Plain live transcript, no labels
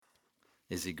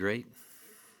Is he great?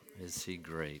 Is he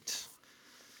great?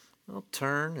 Well,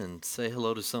 turn and say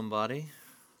hello to somebody.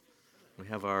 We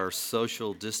have our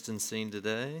social distancing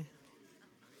today.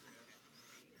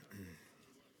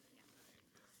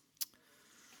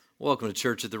 Welcome to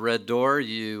Church at the Red Door,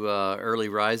 you early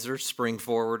risers, spring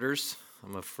forwarders.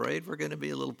 I'm afraid we're going to be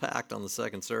a little packed on the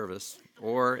second service.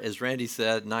 Or, as Randy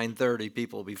said, 9:30,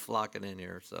 people will be flocking in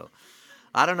here. So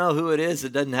I don't know who it is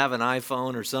that doesn't have an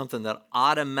iPhone or something that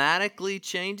automatically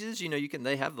changes.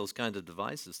 They have those kinds of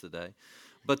devices today.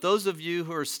 But those of you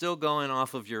who are still going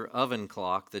off of your oven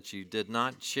clock that you did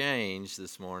not change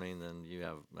this morning, then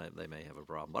they may have a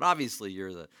problem. But obviously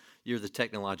you're the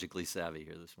technologically savvy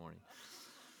here this morning.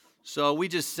 So we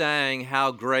just sang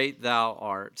How Great Thou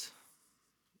Art.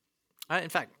 In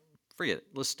fact, forget it.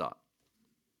 Let's stop.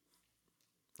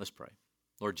 Let's pray.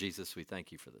 Lord Jesus, we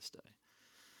thank you for this day.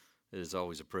 It is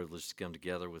always a privilege to come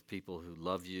together with people who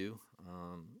love you.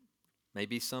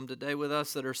 Maybe some today with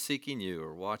us that are seeking you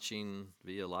or watching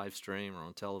via live stream or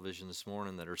on television this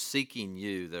morning that are seeking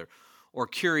you, or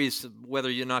curious whether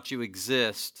or not you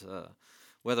exist,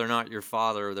 whether or not your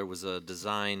Father, there was a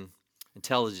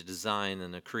intelligent design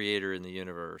and a creator in the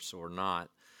universe or not.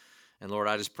 And Lord,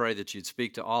 I just pray that you'd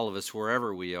speak to all of us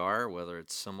wherever we are, whether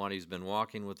it's somebody who's been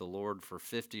walking with the Lord for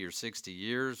 50 or 60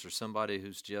 years or somebody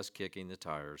who's just kicking the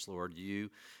tires. Lord, you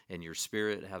and your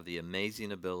Spirit have the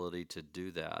amazing ability to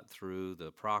do that through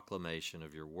the proclamation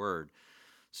of your word.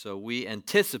 So we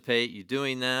anticipate you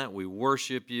doing that. We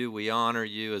worship you. We honor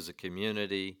you as a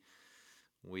community.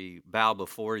 We bow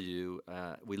before you.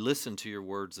 We listen to your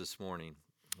words this morning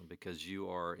because you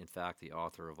are, in fact, the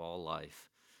author of all life.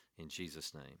 In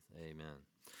Jesus' name, amen.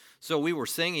 So we were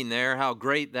singing there, How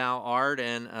Great Thou Art,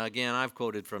 and again, I've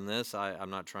quoted from this. I'm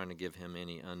not trying to give him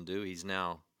any undue. He's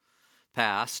now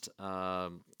passed.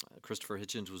 Christopher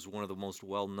Hitchens was one of the most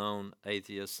well-known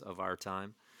atheists of our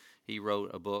time. He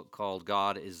wrote a book called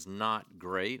God Is Not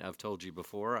Great. I've told you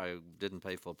before, I didn't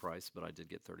pay full price, but I did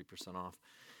get 30% off.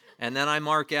 And then I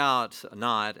mark out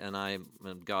not,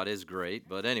 and God is great.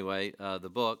 But anyway, the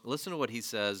book, listen to what he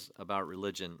says about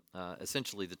religion.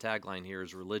 Essentially, the tagline here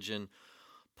is religion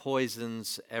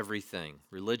poisons everything.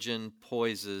 Religion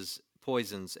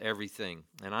poisons everything.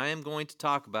 And I am going to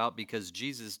talk about, because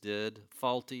Jesus did,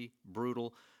 faulty,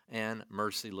 brutal, and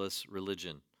merciless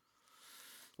religion.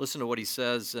 Listen to what he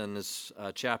says in this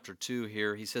chapter 2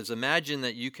 here. He says, imagine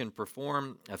that you can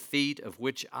perform a feat of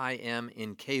which I am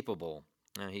incapable.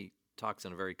 Now, he talks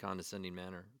in a very condescending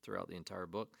manner throughout the entire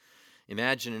book.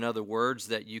 Imagine, in other words,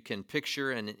 that you can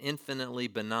picture an infinitely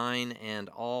benign and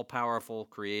all-powerful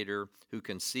creator who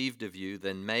conceived of you,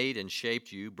 then made and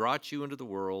shaped you, brought you into the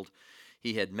world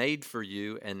he had made for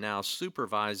you, and now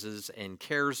supervises and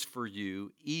cares for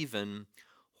you even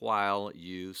while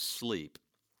you sleep.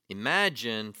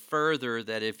 Imagine further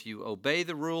that if you obey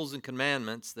the rules and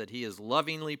commandments that he has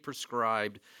lovingly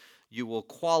prescribed, you will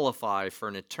qualify for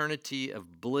an eternity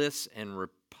of bliss and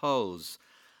repose.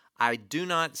 I do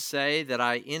not say that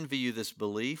I envy you this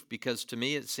belief, because to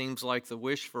me it seems like the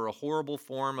wish for a horrible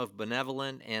form of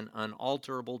benevolent and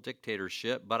unalterable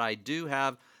dictatorship, but I do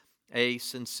have a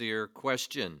sincere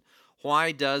question.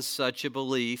 Why does such a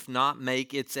belief not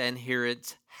make its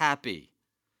adherents happy?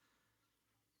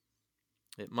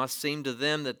 It must seem to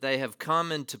them that they have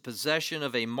come into possession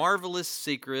of a marvelous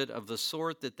secret of the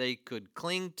sort that they could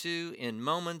cling to in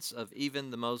moments of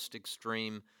even the most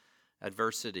extreme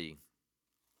adversity.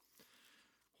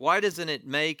 Why doesn't it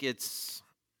make its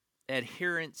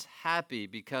adherents happy?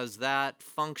 Because that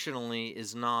functionally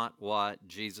is not what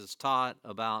Jesus taught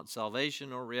about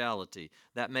salvation or reality.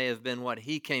 That may have been what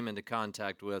he came into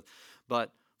contact with,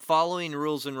 but following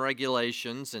rules and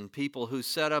regulations, and people who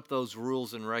set up those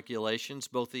rules and regulations,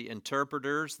 both the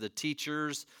interpreters, the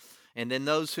teachers, and then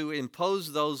those who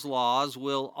impose those laws,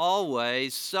 will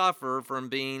always suffer from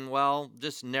being,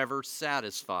 just never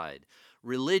satisfied.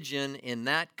 Religion in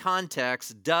that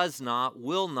context does not,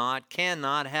 will not,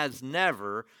 cannot, has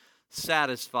never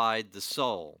satisfied the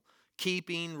soul.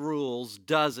 Keeping rules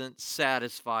doesn't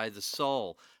satisfy the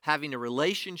soul. Having a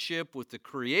relationship with the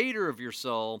creator of your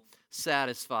soul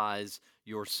satisfies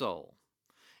your soul.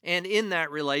 And in that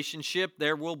relationship,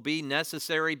 there will be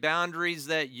necessary boundaries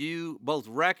that you both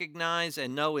recognize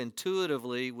and know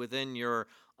intuitively within your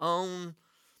own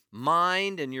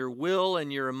mind and your will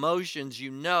and your emotions.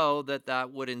 You know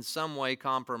that would in some way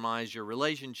compromise your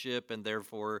relationship, and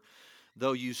therefore,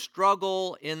 though you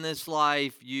struggle in this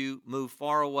life, you move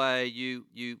far away, you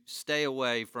stay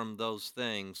away from those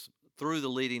things through the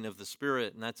leading of the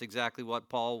Spirit. And that's exactly what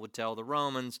Paul would tell the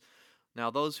Romans Now,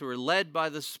 those who are led by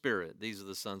the Spirit, these are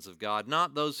the sons of God,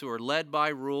 not those who are led by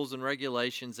rules and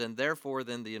regulations, and therefore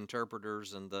then the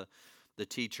interpreters and the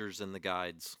teachers and the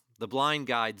guides. The blind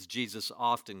guides, Jesus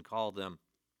often called them.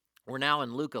 We're now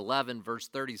in Luke 11, verse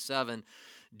 37.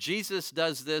 Jesus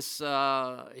does this,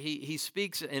 he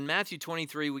speaks in Matthew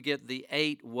 23, we get the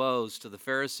 8 woes to the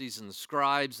Pharisees and the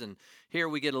scribes, and here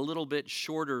we get a little bit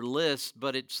shorter list,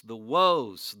 but it's the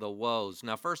woes, the woes.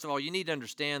 Now, first of all, you need to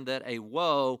understand that a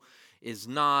woe is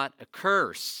not a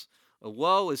curse. A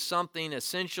woe is something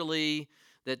essentially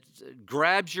that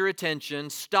grabs your attention.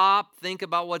 Stop, think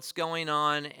about what's going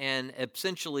on, and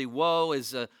essentially woe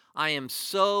is I am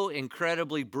so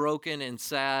incredibly broken and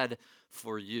sad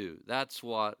for you. That's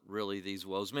what really these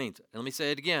woes mean. And let me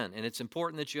say it again, and it's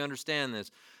important that you understand this.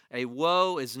 A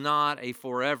woe is not a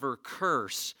forever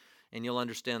curse, and you'll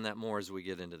understand that more as we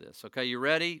get into this. Okay, you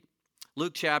ready?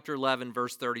 Luke chapter 11,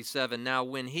 verse 37. Now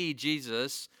when he,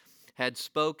 Jesus, had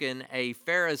spoken, a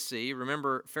Pharisee,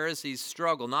 remember Pharisees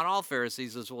struggle, not all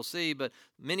Pharisees as we'll see, but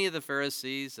many of the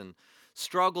Pharisees and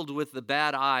struggled with the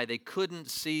bad eye. They couldn't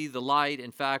see the light.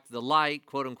 In fact, the light,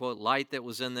 quote unquote, light that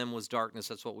was in them was darkness.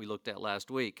 That's what we looked at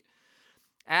last week.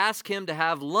 Asked him to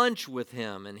have lunch with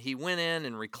him, and he went in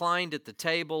and reclined at the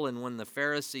table, and when the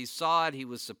Pharisee saw it, he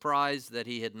was surprised that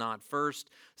he had not first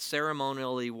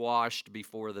ceremonially washed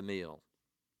before the meal.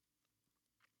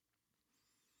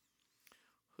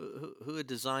 Who had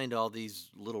designed all these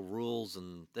little rules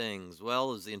and things?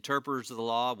 Well, as the interpreters of the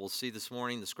law, we'll see this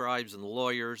morning, the scribes and the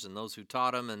lawyers and those who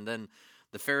taught them, and then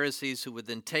the Pharisees who would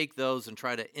then take those and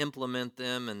try to implement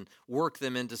them and work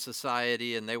them into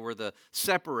society, and they were the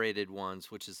separated ones,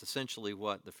 which is essentially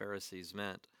what the Pharisees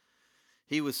meant.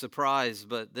 He was surprised,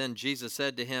 but then Jesus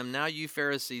said to him, "Now you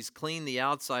Pharisees clean the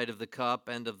outside of the cup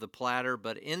and of the platter,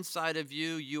 but inside of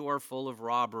you, you are full of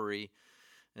robbery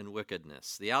and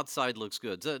wickedness." The outside looks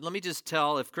good. So let me just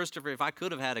tell, if I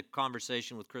could have had a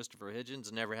conversation with Christopher Hitchens,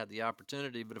 never had the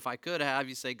opportunity, but if I could have,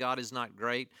 you say God is not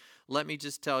great, let me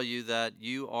just tell you that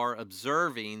you are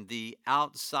observing the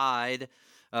outside.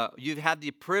 You've had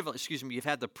the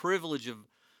privilege of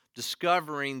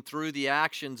discovering through the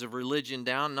actions of religion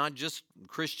down, not just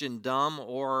Christendom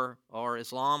or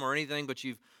Islam or anything, but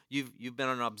you've been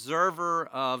an observer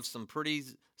of some pretty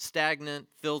stagnant,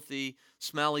 filthy,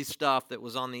 smelly stuff that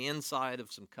was on the inside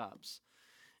of some cups.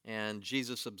 And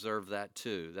Jesus observed that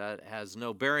too. That has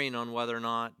no bearing on whether or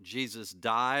not Jesus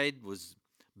died, was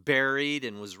buried,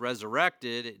 and was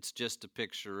resurrected. It's just a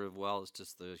picture of, well, it's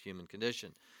just the human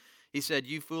condition. He said,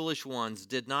 "You foolish ones,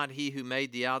 did not he who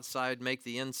made the outside make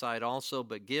the inside also?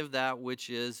 But give that which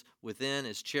is within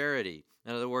as charity."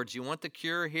 In other words, you want the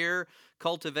cure here?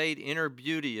 Cultivate inner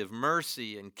beauty of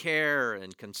mercy and care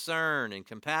and concern and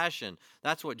compassion.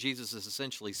 That's what Jesus is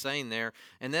essentially saying there.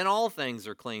 And then all things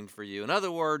are clean for you. In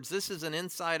other words, this is an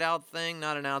inside-out thing,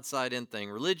 not an outside-in thing.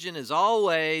 Religion is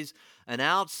always an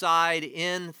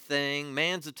outside-in thing,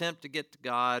 man's attempt to get to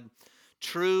God.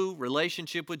 True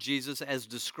relationship with Jesus, as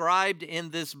described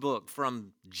in this book,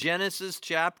 from Genesis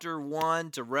chapter 1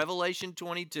 to Revelation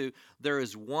 22, there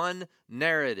is one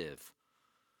narrative.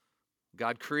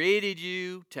 God created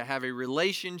you to have a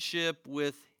relationship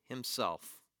with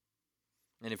Himself.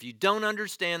 And if you don't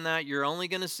understand that, you're only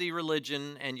going to see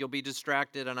religion and you'll be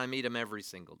distracted, and I meet them every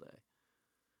single day.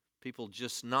 People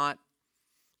just not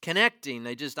connecting.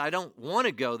 I don't want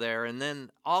to go there. And then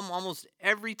almost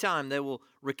every time they will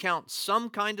recount some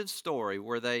kind of story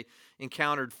where they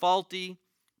encountered faulty,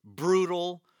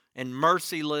 brutal, and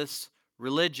merciless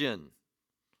religion.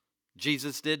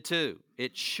 Jesus did too.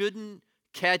 It shouldn't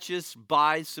catch us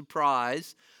by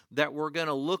surprise that we're going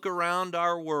to look around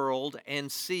our world and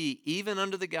see, even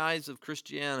under the guise of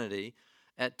Christianity,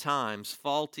 at times,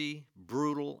 faulty,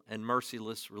 brutal, and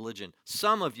merciless religion.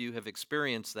 Some of you have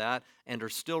experienced that and are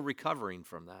still recovering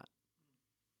from that.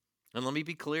 And let me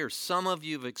be clear, some of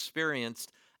you have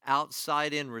experienced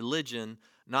outside-in religion,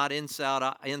 not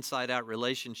inside-out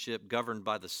relationship governed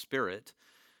by the Spirit,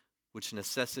 which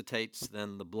necessitates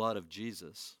then the blood of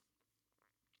Jesus.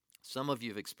 Some of you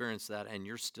have experienced that, and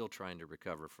you're still trying to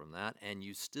recover from that, and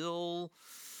you still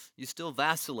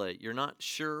vacillate. You're not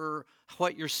sure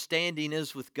what your standing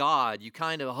is with God. You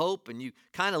kind of hope, and you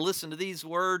kind of listen to these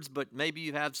words, but maybe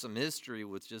you have some history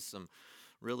with just some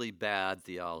really bad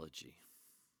theology.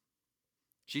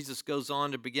 Jesus goes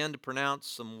on to begin to pronounce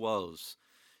some woes.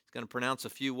 He's going to pronounce a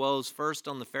few woes first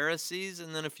on the Pharisees,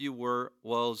 and then a few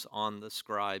woes on the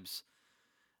scribes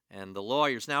and the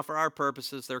lawyers. Now, for our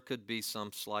purposes, there could be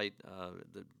some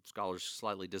the scholars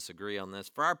slightly disagree on this.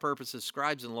 For our purposes,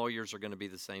 scribes and lawyers are going to be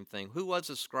the same thing. Who was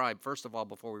a scribe? First of all,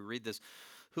 before we read this,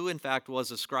 who in fact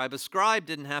was a scribe. A scribe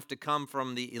didn't have to come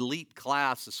from the elite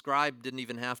class. A scribe didn't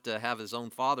even have to have his own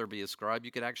father be a scribe.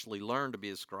 You could actually learn to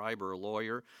be a scribe or a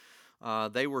lawyer.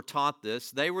 They were taught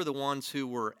this. They were the ones who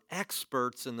were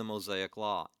experts in the Mosaic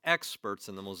Law,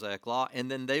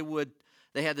 and then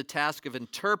they had the task of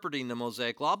interpreting the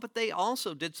Mosaic Law, but they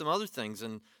also did some other things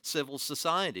in civil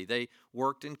society. They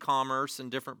worked in commerce in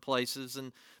different places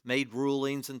and made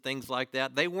rulings and things like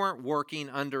that. They weren't working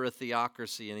under a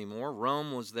theocracy anymore.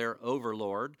 Rome was their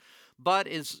overlord. But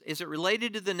is it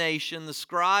related to the nation? The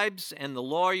scribes and the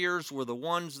lawyers were the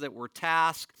ones that were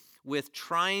tasked with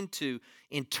trying to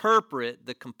interpret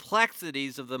the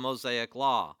complexities of the Mosaic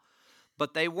Law.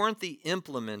 But they weren't the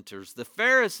implementers. The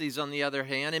Pharisees, on the other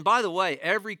hand, and by the way,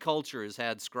 every culture has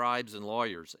had scribes and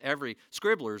lawyers.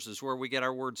 Scribblers is where we get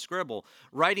our word scribble.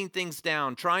 Writing things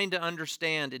down, trying to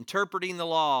understand, interpreting the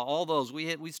law, all those.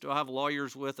 We still have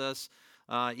lawyers with us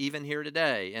even here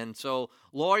today. And so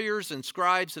lawyers and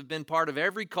scribes have been part of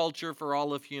every culture for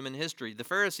all of human history. The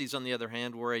Pharisees, on the other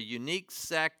hand, were a unique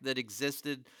sect that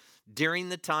existed during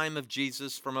the time of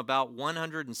Jesus from about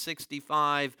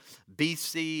 165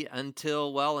 BC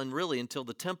until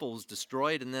the temple was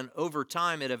destroyed. And then over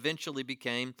time,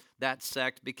 that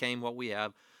sect became what we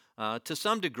have to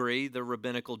some degree, the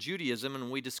rabbinical Judaism.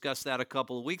 And we discussed that a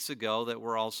couple of weeks ago, that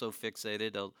we're also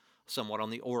fixated somewhat on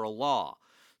the oral law.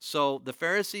 So the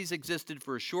Pharisees existed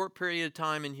for a short period of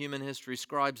time in human history.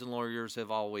 Scribes and lawyers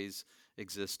have always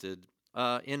existed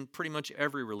in pretty much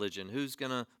every religion. Who's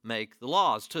going to make the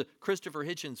laws? To Christopher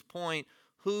Hitchens' point,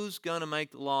 who's going to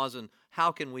make the laws, and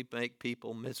how can we make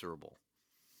people miserable?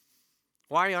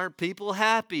 Why aren't people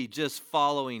happy just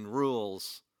following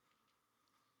rules?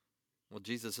 Well,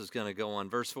 Jesus is going to go on.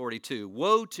 Verse 42,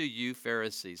 woe to you,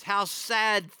 Pharisees. How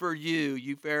sad for you,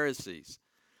 you Pharisees.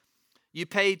 You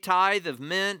pay tithe of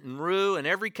mint and rue and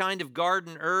every kind of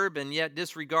garden herb, and yet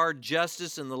disregard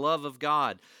justice and the love of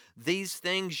God. These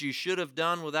things you should have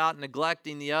done without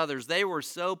neglecting the others. They were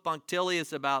so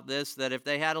punctilious about this that if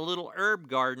they had a little herb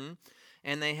garden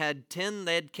and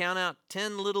they'd count out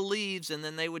 10 little leaves, and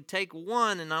then they would take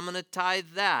one, and I'm going to tithe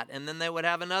that, and then they would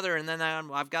have another, and then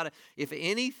I've got to, if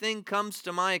anything comes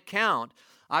to my account,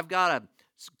 I've got to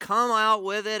come out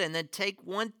with it and then take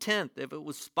 1/10. If it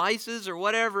was spices or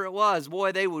whatever it was,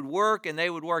 boy, they would work, and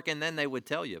then they would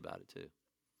tell you about it too.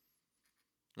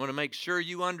 I want to make sure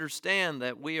you understand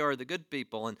that we are the good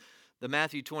people. And the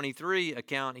Matthew 23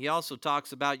 account, he also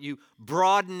talks about you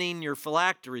broadening your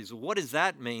phylacteries. What does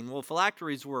that mean? Well,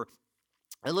 phylacteries were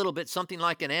a little bit something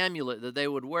like an amulet that they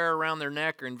would wear around their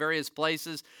neck or in various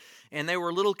places. And they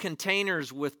were little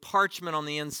containers with parchment on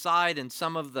the inside and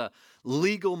some of the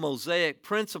legal Mosaic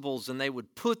principles, and they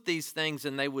would put these things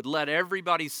and they would let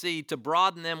everybody see. To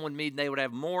broaden them would mean they would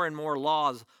have more and more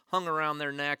laws hung around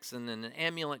their necks in an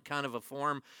amulet kind of a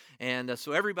form. And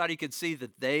so everybody could see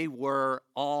that they were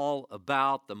all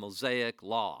about the Mosaic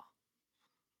law.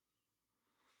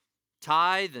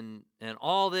 Tithe and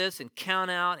all this, and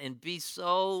count out and be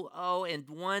and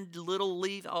one little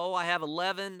leaf, I have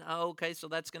 11, okay, so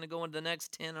that's going to go into the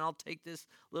next 10, and I'll take this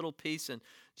little piece. And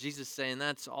Jesus saying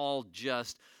that's all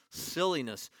just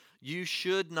silliness. You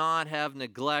should not have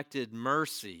neglected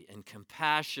mercy and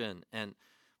compassion and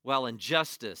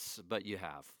justice, but you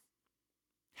have.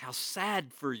 How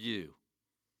sad for you.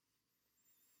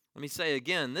 Let me say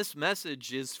again, this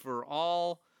message is for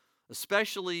all,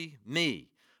 especially me.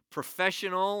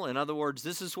 Professional, in other words,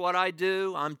 this is what I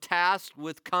do. I'm tasked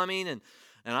with coming, and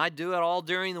I do it all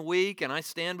during the week, and I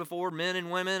stand before men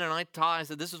and women, and I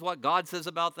said, this is what God says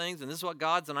about things, and this is what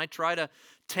and I try to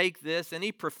take this.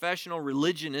 Any professional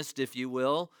religionist, if you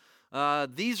will,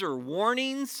 these are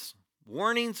warnings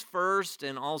first,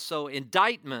 and also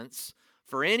indictments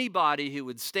for anybody who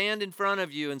would stand in front of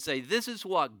you and say, this is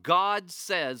what God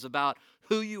says about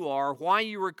who you are, why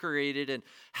you were created, and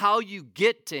how you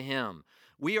get to Him.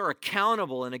 We are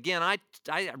accountable. And again, I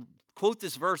quote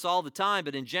this verse all the time,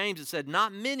 but in James it said,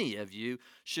 not many of you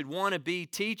should want to be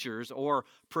teachers or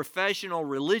professional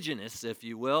religionists, if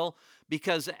you will,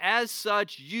 because as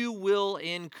such, you will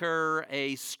incur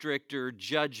a stricter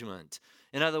judgment.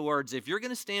 In other words, if you're going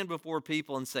to stand before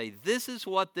people and say, this is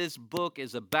what this book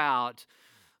is about,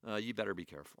 you better be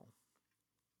careful.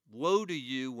 Woe to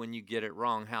you when you get it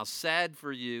wrong. How sad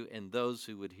for you and those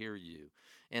who would hear you.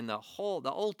 And the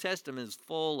Old Testament is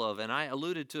full of, and I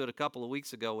alluded to it a couple of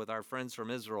weeks ago with our friends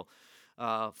from Israel,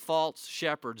 false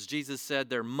shepherds. Jesus said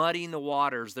they're muddying the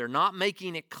waters. They're not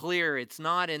making it clear. It's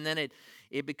not, and then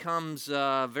it becomes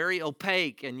very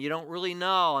opaque, and you don't really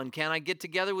know, and can I get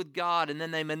together with God? And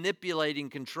then they manipulate and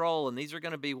control, and these are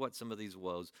going to be what some of these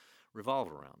woes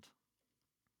revolve around.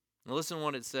 Now listen to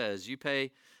what it says. You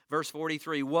pay, verse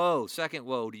 43, woe, second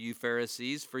woe to you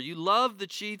Pharisees, for you love the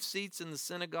chief seats in the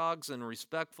synagogues and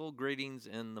respectful greetings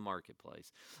in the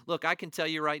marketplace. Look, I can tell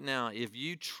you right now, if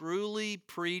you truly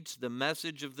preach the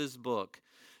message of this book,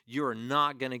 you're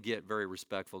not going to get very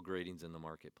respectful greetings in the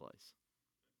marketplace.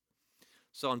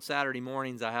 So on Saturday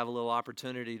mornings, I have a little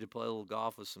opportunity to play a little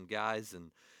golf with some guys,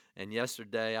 and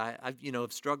yesterday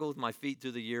I've struggled with my feet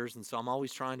through the years, and so I'm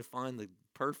always trying to find the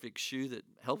perfect shoe that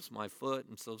helps my foot.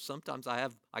 And so sometimes I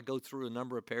go through a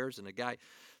number of pairs, and a guy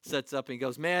sets up and he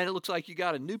goes, "Man, it looks like you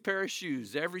got a new pair of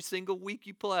shoes every single week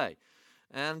you play."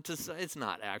 And to say it's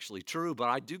not actually true, but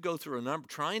I do go through a number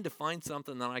trying to find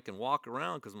something that I can walk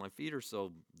around because my feet are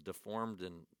so deformed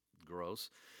and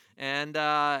gross. And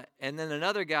then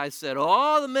another guy said,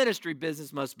 "Oh, the ministry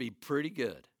business must be pretty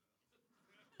good."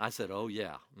 I said, "Oh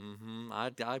yeah,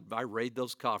 I raid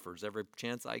those coffers every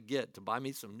chance I get to buy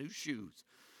me some new shoes,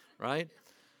 right?"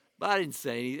 But I didn't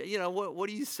say anything. What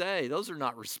do you say? Those are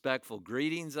not respectful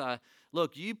greetings.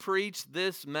 Look, you preach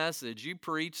this message. You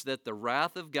preach that the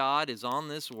wrath of God is on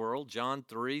this world, John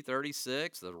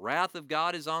 3:36. The wrath of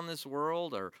God is on this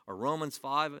world, or Romans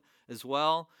 5 as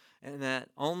well, and that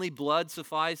only blood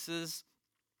suffices,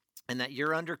 and that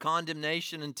you're under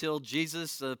condemnation until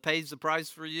Jesus pays the price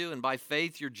for you, and by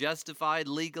faith you're justified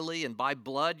legally, and by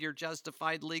blood you're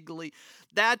justified legally.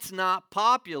 That's not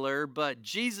popular, but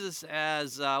Jesus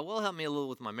well, help me a little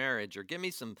with my marriage, or give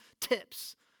me some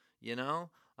tips, you know.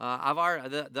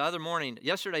 Yesterday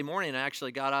morning, I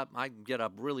actually got up. I get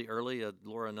up really early.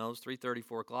 Laura knows, 3:30,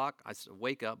 4 o'clock. I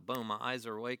wake up, boom, my eyes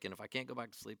are awake, and if I can't go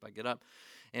back to sleep, I get up.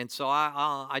 And so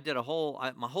I did my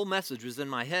whole message was in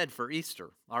my head for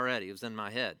Easter already. It was in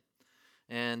my head.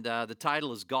 And the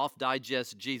title is Golf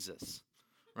Digest Jesus,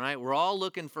 right? We're all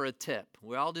looking for a tip.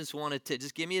 We all just want a tip.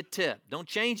 Just give me a tip. Don't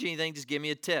change anything. Just give me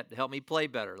a tip to help me play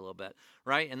better a little bit,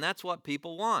 right? And that's what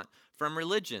people want from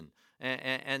religion.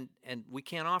 And we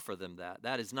can't offer them that.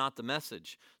 That is not the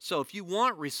message. So if you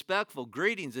want respectful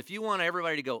greetings, if you want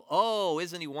everybody to go, "Oh,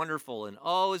 isn't he wonderful?" and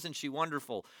 "Oh, isn't she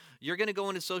wonderful?" you're going to go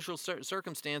into social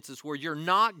circumstances where you're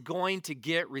not going to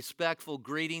get respectful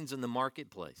greetings in the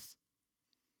marketplace.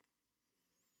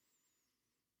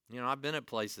 I've been at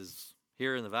places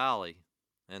here in the valley,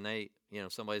 and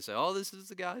somebody say, "Oh, this is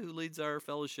the guy who leads our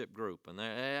fellowship group,"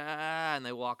 and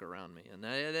they walk around me, and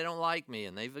they don't like me,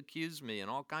 and they've accused me,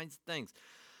 and all kinds of things.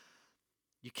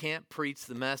 You can't preach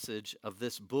the message of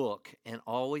this book and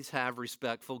always have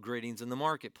respectful greetings in the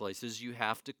marketplaces. You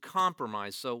have to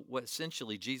compromise. So what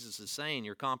essentially Jesus is saying,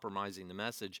 you're compromising the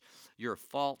message. You're a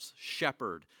false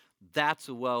shepherd. That's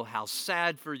a woe. How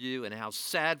sad for you, and how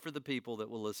sad for the people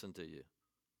that will listen to you.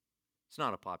 It's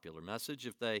not a popular message.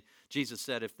 Jesus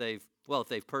said, if they've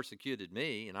persecuted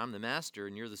me, and I'm the master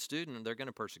and you're the student, they're going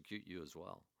to persecute you as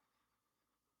well.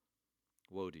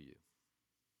 Woe to you.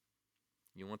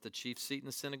 You want the chief seat in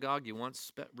the synagogue? You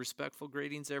want respectful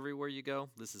greetings everywhere you go?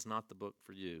 This is not the book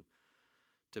for you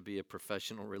to be a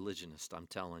professional religionist, I'm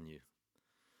telling you.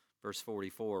 Verse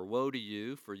 44, woe to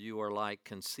you, for you are like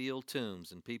concealed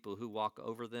tombs, and people who walk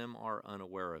over them are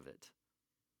unaware of it.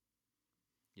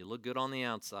 You look good on the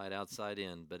outside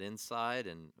in, but inside,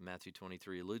 and Matthew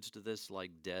 23 alludes to this,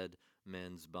 like dead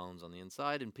men's bones on the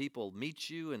inside, and people meet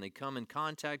you and they come in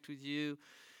contact with you,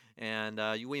 and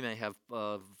we may have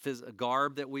a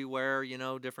garb that we wear.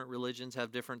 Different religions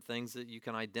have different things that you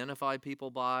can identify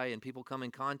people by, and people come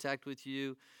in contact with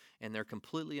you, and they're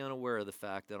completely unaware of the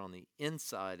fact that on the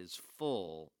inside is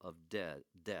full of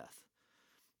death.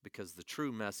 Because the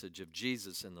true message of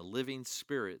Jesus and the living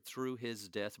Spirit through his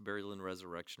death, burial, and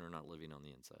resurrection are not living on the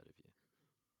inside of you.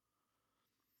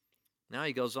 Now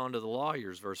he goes on to the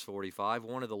lawyers, verse 45.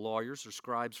 One of the lawyers, or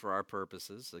scribes for our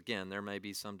purposes, again, there may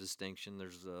be some distinction,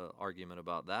 there's an argument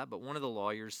about that, but one of the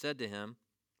lawyers said to him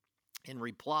in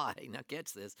reply, now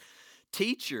catch this,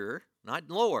 "Teacher," not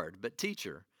Lord, but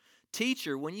teacher,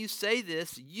 when you say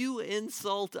this, you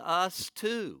insult us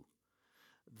too.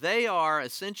 They are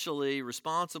essentially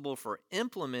responsible for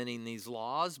implementing these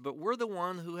laws, but we're the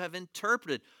one who have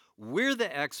interpreted. We're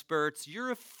the experts. You're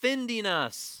offending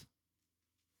us.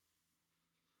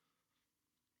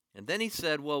 And then he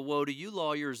said, well, woe to you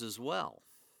lawyers as well.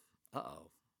 Uh-oh,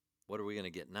 what are we going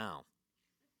to get now?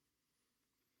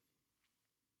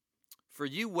 For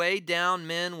you weigh down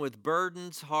men with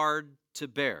burdens hard to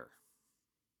bear,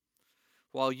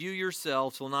 while you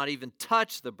yourselves will not even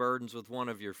touch the burdens with one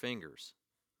of your fingers.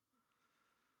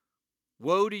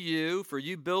 Woe to you, for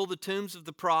you build the tombs of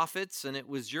the prophets, and it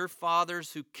was your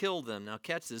fathers who killed them. Now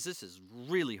catch this. This is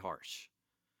really harsh.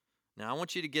 Now I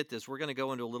want you to get this. We're going to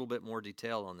go into a little bit more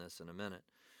detail on this in a minute.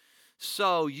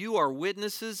 So you are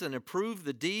witnesses and approve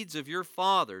the deeds of your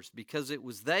fathers, because it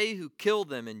was they who killed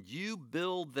them, and you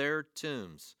build their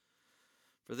tombs.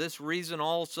 For this reason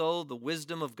also the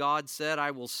wisdom of God said, I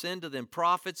will send to them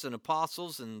prophets and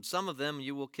apostles, and some of them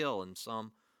you will kill, and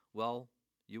some, well,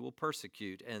 you will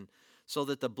persecute. And so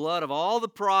that the blood of all the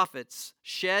prophets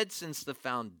shed since the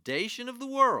foundation of the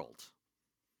world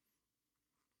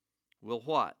will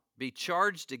what? Be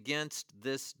charged against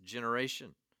this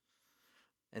generation.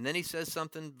 And then he says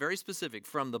something very specific,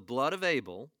 from the blood of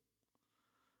Abel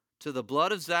to the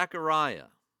blood of Zechariah.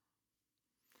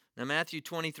 Now, Matthew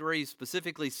 23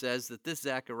 specifically says that this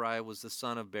Zechariah was the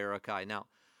son of Berechiah. Now,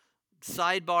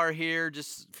 sidebar here,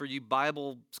 just for you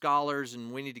Bible scholars,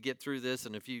 and we need to get through this,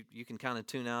 and if you can kind of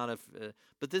tune out,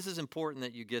 but this is important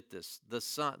that you get this.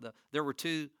 There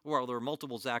were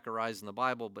multiple Zechariahs in the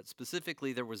Bible, but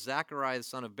specifically there was Zechariah, the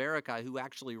son of Berechiah, who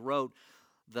actually wrote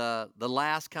the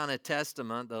last kind of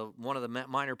testament, one of the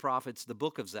minor prophets, the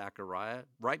book of Zechariah,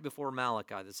 right before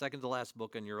Malachi, the second to last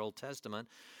book in your Old Testament.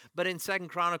 But in 2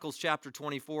 Chronicles chapter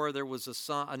 24, there was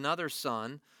another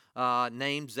son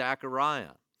named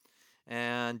Zechariah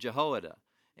and Jehoiada.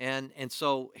 And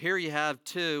so here you have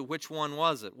two. Which one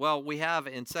was it? Well, we have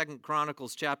in 2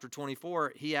 Chronicles chapter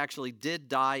 24, he actually did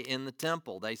die in the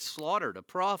temple. They slaughtered a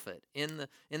prophet in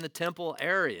the temple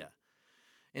area.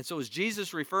 And so is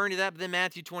Jesus referring to that? But then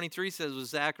Matthew 23 says it was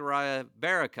Zechariah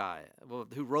Berechiah,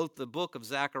 who wrote the book of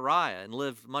Zechariah and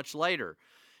lived much later.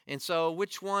 And so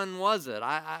which one was it?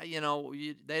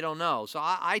 They don't know. So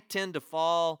I tend to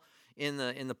fall in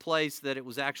the place that it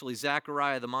was actually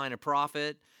Zechariah the minor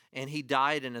prophet, and he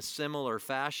died in a similar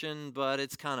fashion, but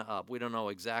it's kind of up. We don't know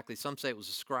exactly. Some say it was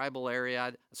a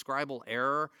scribal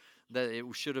error, that it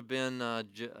should have been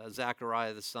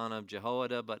Zechariah the son of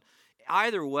Jehoiada. But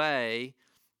either way,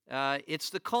 it's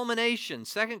the culmination.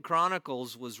 2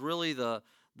 Chronicles was really the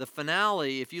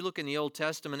finale. If you look in the Old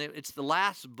Testament, it's the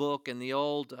last book in the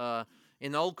old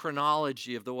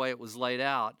chronology of the way it was laid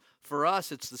out. For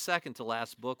us, it's the second to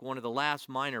last book, one of the last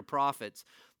minor prophets.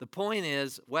 The point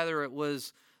is, whether it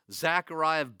was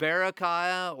Zechariah of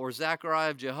Berechiah or Zechariah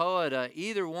of Jehoiada,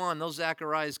 either one, those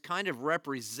Zechariahs kind of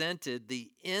represented the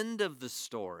end of the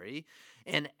story.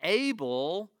 And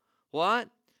Abel, what?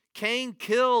 Cain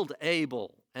killed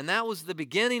Abel. And that was the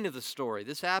beginning of the story.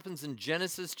 This happens in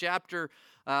Genesis chapter,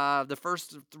 the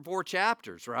first 4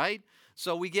 chapters, right?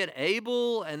 So we get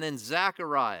Abel and then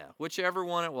Zechariah, whichever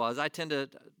one it was. I tend to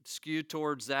skew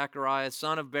towards Zechariah,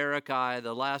 son of Berechiah,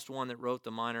 the last one that wrote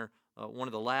one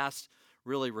of the last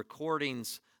really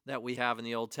recordings that we have in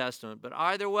the Old Testament. But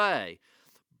either way,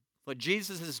 what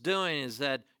Jesus is doing is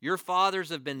that your fathers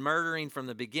have been murdering from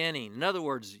the beginning. In other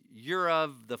words, you're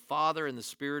of the father and the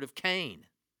spirit of Cain.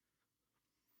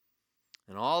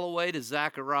 And all the way to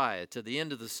Zechariah, to the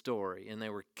end of the story. And they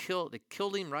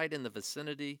killed him right in the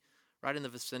vicinity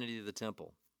of the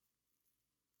temple.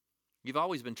 You've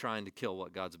always been trying to kill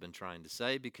what God's been trying to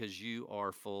say, because you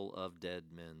are full of dead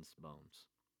men's bones.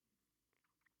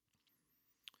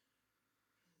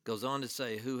 Goes on to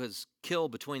say, who has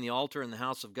killed between the altar and the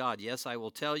house of God? Yes, I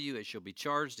will tell you, it shall be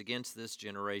charged against this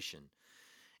generation.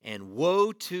 And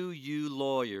woe to you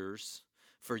lawyers,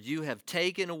 for you have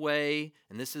taken away,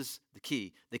 and this is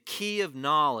the key of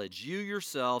knowledge. You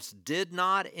yourselves did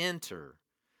not enter,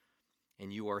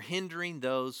 and you are hindering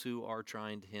those who are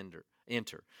trying to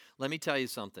enter. Let me tell you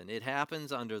something. It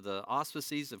happens under the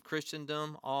auspices of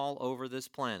Christendom all over this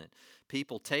planet.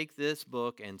 People take this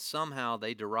book and somehow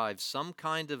they derive some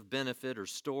kind of benefit or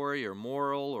story or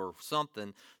moral or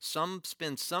something. Some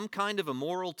spin some kind of a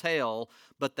moral tale,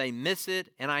 but they miss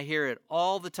it, and I hear it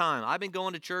all the time. I've been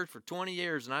going to church for 20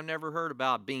 years, and I've never heard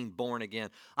about being born again.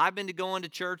 I've been going to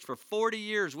church for 40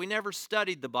 years. We never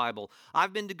studied the Bible.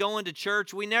 I've been going to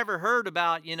church. We never heard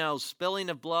about, spilling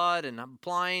of blood and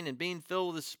applying and being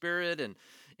filled with the Spirit, and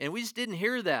we just didn't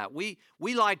hear that. We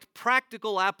liked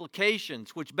practical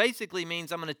applications, which basically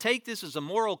means I'm going to take this as a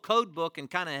moral code book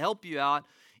and kind of help you out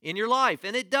in your life.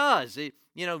 And it does.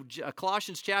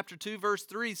 Colossians chapter 2, verse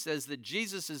 3 says that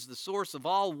Jesus is the source of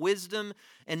all wisdom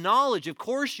and knowledge. Of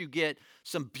course, you get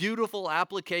some beautiful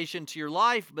application to your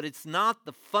life, but it's not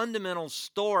the fundamental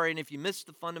story. And if you miss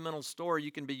the fundamental story,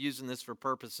 you can be using this for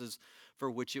purposes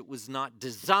for which it was not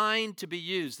designed to be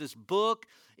used. This book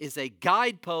is a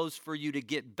guidepost for you to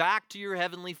get back to your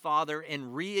Heavenly Father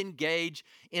and re-engage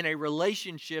in a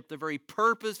relationship, the very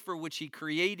purpose for which He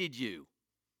created you.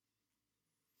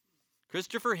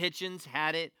 Christopher Hitchens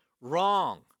had it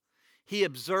wrong. He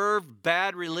observed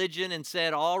bad religion and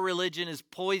said all religion is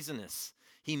poisonous.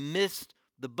 He missed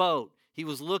the boat. He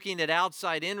was looking at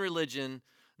outside-in religion,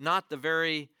 not the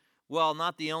very Well,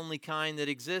 not the only kind that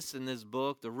exists in this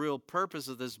book. The real purpose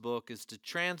of this book is to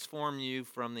transform you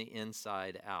from the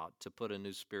inside out, to put a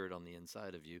new spirit on the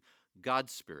inside of you,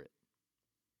 God's Spirit.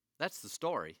 That's the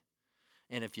story.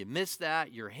 And if you miss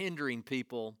that, you're hindering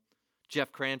people.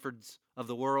 Jeff Cranford's of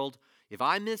the world. If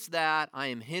I miss that, I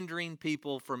am hindering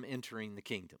people from entering the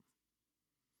kingdom.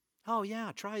 Oh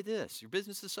yeah, try this. Your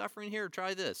business is suffering here,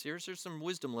 try this. Here's some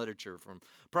wisdom literature from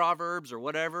Proverbs or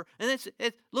whatever. And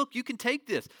look, you can take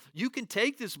this. You can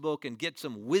take this book and get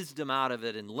some wisdom out of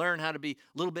it and learn how to be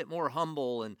a little bit more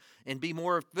humble and be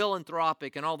more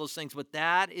philanthropic and all those things. But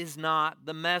that is not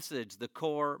the message. The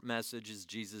core message is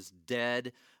Jesus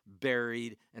dead,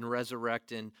 buried, and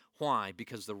resurrected. Why?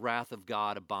 Because the wrath of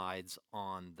God abides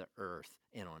on the earth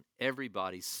and on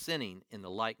everybody sinning in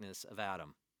the likeness of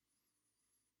Adam.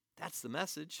 That's the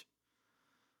message.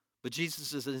 But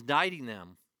Jesus is indicting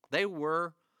them. They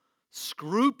were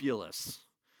scrupulous.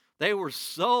 They were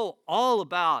so all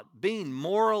about being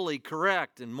morally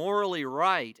correct and morally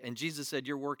right. And Jesus said,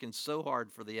 you're working so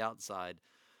hard for the outside.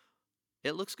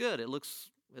 It looks good. It looks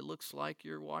like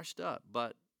you're washed up.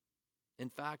 But in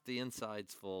fact, the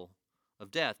inside's full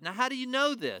of death. Now, how do you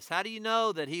know this? How do you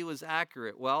know that he was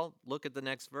accurate? Well, look at the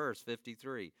next verse,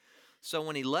 53. So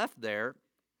when he left there,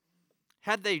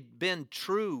 had they been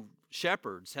true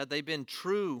shepherds, had they been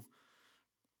true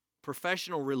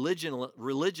professional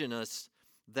religionists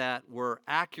that were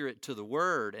accurate to the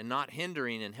word and not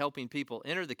hindering and helping people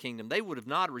enter the kingdom, they would have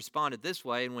not responded this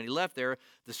way. And when he left there,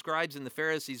 the scribes and the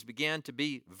Pharisees began to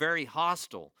be very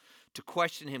hostile, to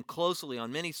question him closely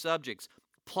on many subjects,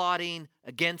 plotting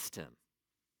against him,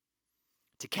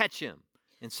 to catch him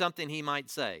in something he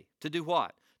might say. To do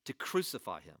what? To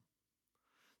crucify him.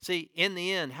 See, in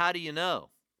the end, how do you know?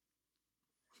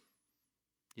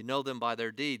 You know them by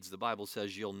their deeds. The Bible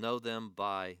says you'll know them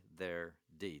by their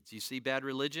deeds. You see bad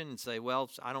religion and say, well,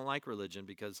 I don't like religion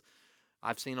because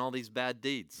I've seen all these bad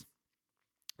deeds.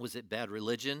 Was it bad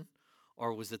religion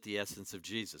or was it the essence of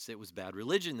Jesus? It was bad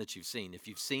religion that you've seen. If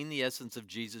you've seen the essence of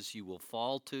Jesus, you will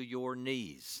fall to your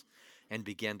knees and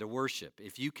begin to worship.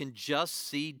 If you can just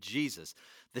see Jesus,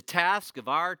 the task of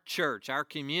our church, our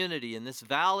community in this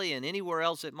valley and anywhere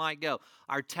else it might go,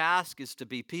 our task is to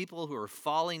be people who are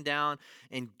falling down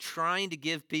and trying to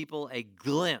give people a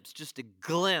glimpse, just a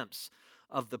glimpse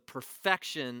of the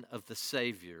perfection of the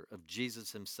Savior, of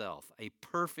Jesus himself, a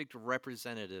perfect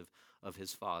representative of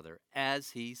his Father,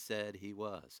 as he said he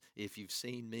was. If you've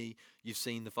seen me, you've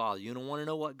seen the Father. You don't want to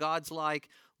know what God's like?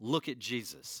 Look at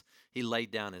Jesus. He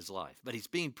laid down his life. But he's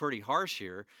being pretty harsh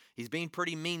here. He's being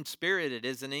pretty mean-spirited,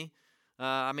 isn't he?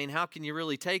 I mean, how can you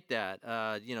really take that?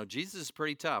 Jesus is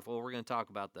pretty tough. Well, we're going to talk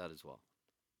about that as well.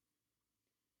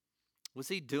 Was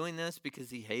he doing this because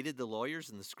he hated the lawyers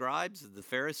and the scribes, the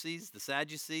Pharisees, the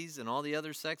Sadducees, and all the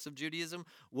other sects of Judaism?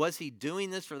 Was he doing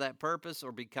this for that purpose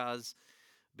or because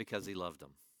he loved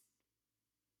them?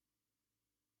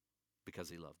 Because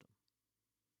he loved them.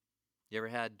 You ever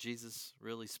had Jesus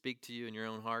really speak to you in your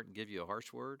own heart and give you a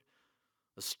harsh word?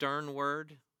 A stern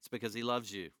word? It's because he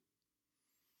loves you.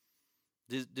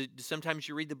 Sometimes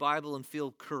you read the Bible and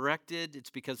feel corrected. It's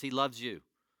because he loves you.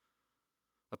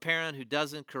 A parent who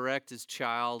doesn't correct his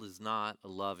child is not a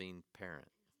loving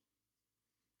parent.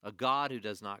 A God who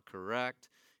does not correct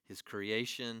his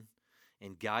creation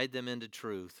and guide them into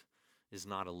truth is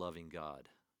not a loving God.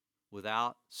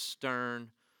 Without a stern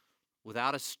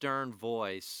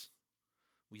voice,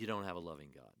 you don't have a loving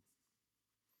God.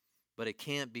 But it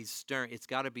can't be stern. It's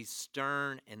got to be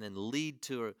stern and then lead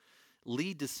to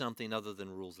something other than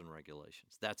rules and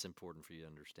regulations. That's important for you to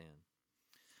understand.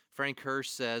 Frank Hirsch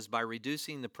says, by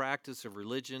reducing the practice of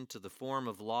religion to the form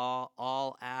of law,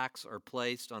 all acts are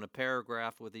placed on a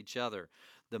paragraph with each other.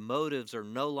 The motives are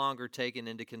no longer taken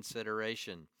into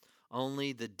consideration,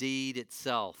 only the deed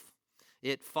itself.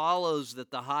 It follows that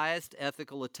the highest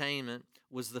ethical attainment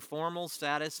was the formal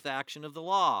satisfaction of the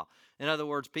law. In other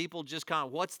words, people just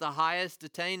what's the highest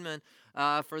attainment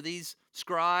for these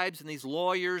scribes and these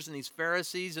lawyers and these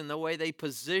Pharisees and the way they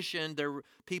positioned their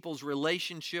people's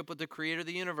relationship with the Creator of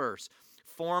the universe?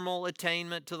 Formal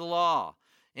attainment to the law.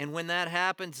 And when that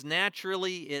happens,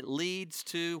 naturally it leads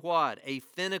to what? A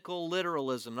finical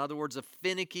literalism. In other words, a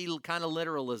finicky kind of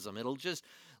literalism. It'll just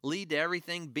lead to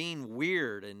everything being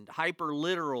weird and hyper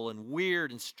literal and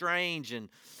weird and strange and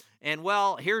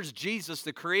well, here's Jesus,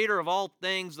 the creator of all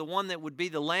things, the one that would be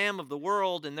the Lamb of the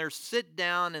world, and they sit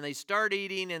down and they start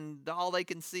eating, and all they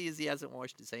can see is he hasn't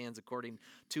washed his hands according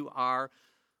to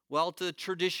to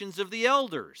traditions of the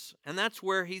elders. And that's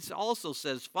where he also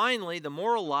says, finally, the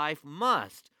moral life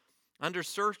must, under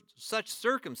such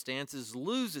circumstances,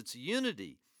 lose its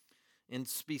unity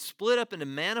and be split up into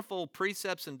manifold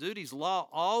precepts and duties, law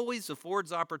always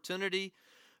affords opportunity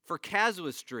for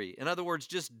casuistry. In other words,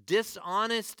 just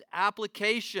dishonest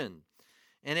application.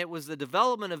 And it was the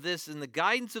development of this in the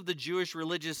guidance of the Jewish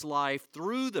religious life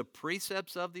through the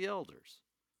precepts of the elders,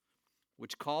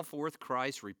 which call forth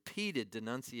Christ's repeated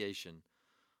denunciation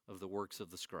of the works of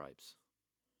the scribes.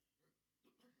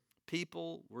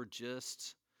 People were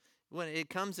just, when it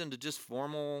comes into just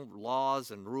formal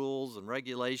laws and rules and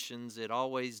regulations, it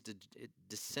always it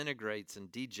disintegrates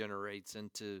and degenerates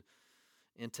into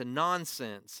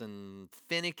nonsense and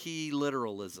finicky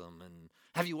literalism. And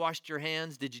have you washed your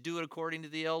hands? Did you do it according to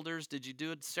the elders? Did you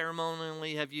do it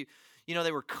ceremonially? Have you,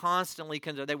 they were constantly,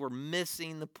 they were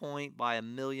missing the point by a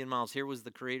million miles. Here was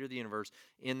the creator of the universe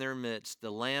in their midst,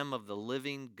 the Lamb of the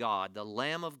living God, the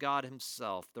Lamb of God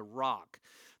himself, the rock,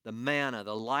 the manna,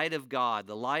 the light of God,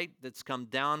 the light that's come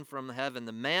down from heaven,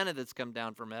 the manna that's come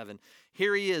down from heaven.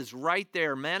 Here he is right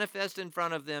there, manifest in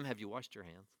front of them. Have you washed your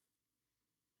hands?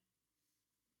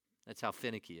 That's how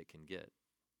finicky it can get.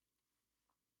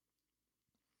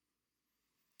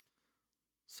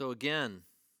 So again,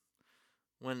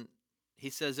 when he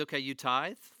says, okay, you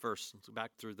tithe, first, let's go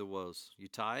back through the woes. You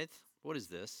tithe, what is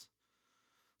this?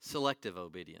 Selective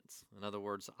obedience. In other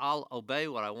words, I'll obey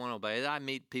what I want to obey. I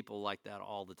meet people like that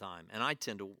all the time. And I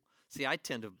tend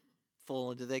to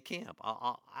fall into that camp.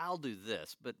 I'll do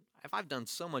this. But if I've done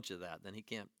so much of that, then you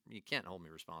can't hold me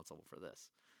responsible for this.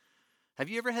 Have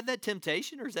you ever had that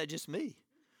temptation, or is that just me?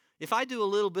 If I do a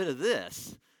little bit of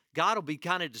this, God will be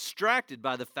kind of distracted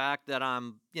by the fact that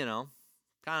I'm,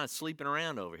 kind of sleeping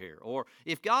around over here. Or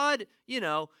if God,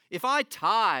 if I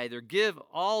tithe or give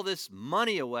all this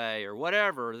money away or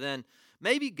whatever, then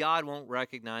maybe God won't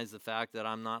recognize the fact that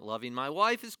I'm not loving my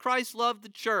wife as Christ loved the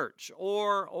church.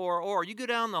 Or you go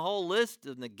down the whole list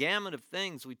and the gamut of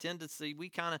things we tend to see. We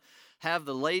kind of have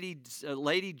the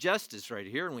lady justice right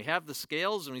here, and we have the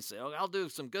scales, and we say, oh, I'll do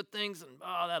some good things, and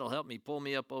that'll help me pull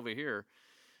me up over here.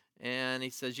 And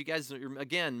he says, you guys are,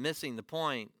 again, missing the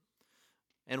point.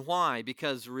 And why?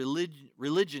 Because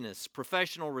religionists,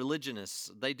 professional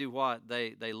religionists, they do what?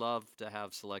 They love to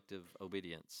have selective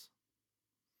obedience.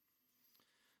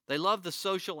 They love the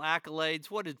social accolades.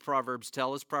 What did Proverbs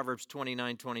tell us? Proverbs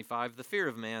 29:25, the fear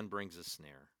of man brings a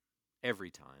snare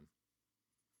every time.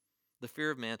 The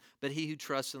fear of man, but he who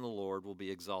trusts in the Lord will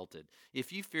be exalted.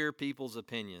 If you fear people's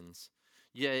opinions,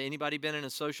 anybody been in a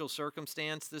social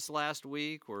circumstance this last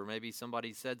week where maybe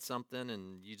somebody said something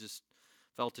and you just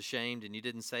felt ashamed and you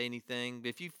didn't say anything?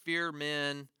 If you fear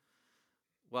men,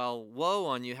 well, woe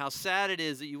on you. How sad it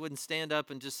is that you wouldn't stand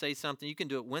up and just say something. You can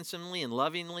do it winsomely and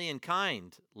lovingly and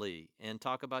kindly and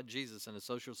talk about Jesus in a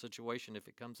social situation if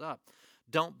it comes up.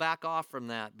 Don't back off from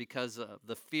that because of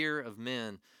the fear of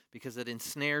men, because it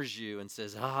ensnares you and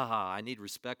says, I need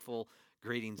respectful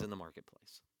greetings in the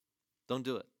marketplace. Don't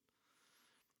do it.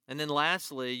 And then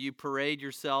lastly, you parade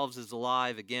yourselves as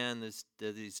alive. Again,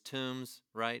 these tombs,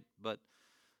 right? But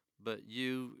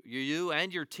you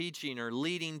and your teaching are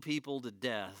leading people to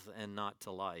death and not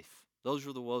to life. Those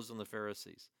were the woes on the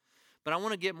Pharisees. But I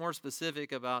want to get more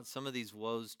specific about some of these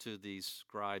woes to these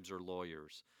scribes or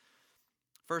lawyers.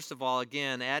 First of all,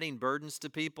 again, adding burdens to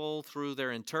people through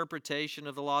their interpretation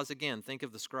of the laws. Again, think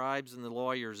of the scribes and the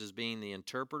lawyers as being the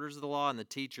interpreters of the law and the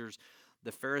teachers.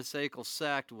 The Pharisaical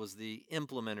sect was the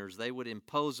implementers. They would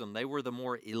impose them. They were the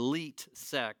more elite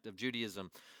sect of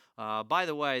Judaism. By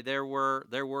the way, there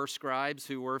were scribes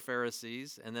who were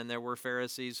Pharisees, and then there were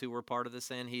Pharisees who were part of the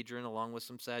Sanhedrin along with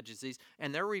some Sadducees,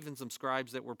 and there were even some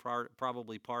scribes that were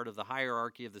probably part of the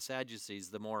hierarchy of the Sadducees,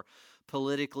 the more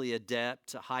politically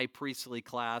adept, high priestly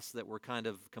class that were kind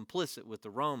of complicit with the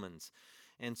Romans.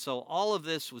 And so all of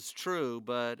this was true,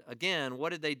 but again,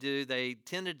 what did they do? They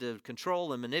tended to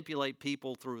control and manipulate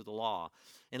people through the law.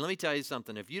 And let me tell you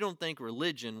something, if you don't think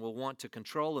religion will want to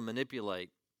control and manipulate,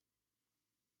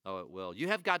 oh, it will. You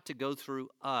have got to go through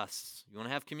us. You want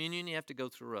to have communion, you have to go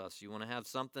through us. You want to have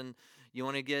something, you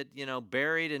want to get,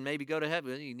 buried and maybe go to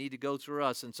heaven, you need to go through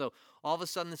us. And so all of a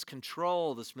sudden this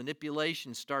control, this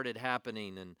manipulation started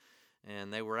happening,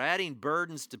 and they were adding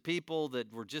burdens to people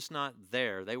that were just not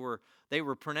there. They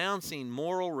were pronouncing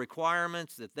moral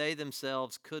requirements that they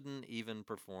themselves couldn't even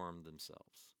perform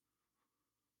themselves.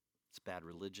 It's bad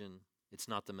religion. It's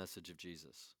not the message of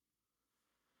Jesus.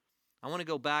 I want to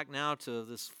go back now to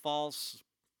this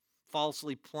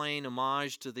falsely paying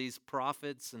homage to these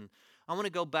prophets, and I want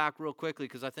to go back real quickly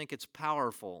because I think it's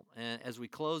powerful. And as we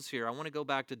close here, I want to go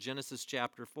back to Genesis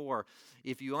chapter 4.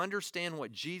 If you understand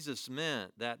what Jesus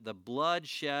meant, that the blood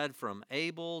shed from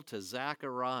Abel to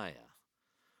Zechariah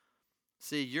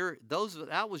See,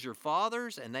 that was your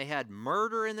fathers, and they had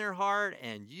murder in their heart,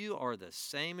 and you are the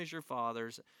same as your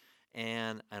fathers.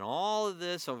 And all of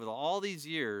this over all these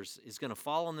years is going to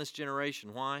fall on this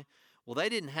generation. Why? Well, they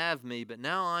didn't have me, but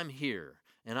now I'm here,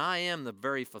 and I am the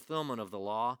very fulfillment of the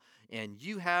law, and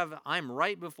I'm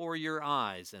right before your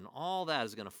eyes, and all that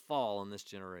is going to fall on this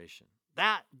generation.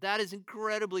 That is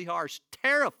incredibly harsh,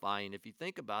 terrifying if you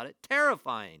think about it,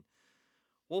 terrifying.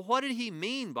 Well, what did he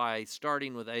mean by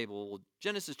starting with Abel? Well,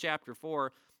 Genesis chapter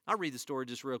 4, I'll read the story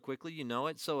just real quickly. You know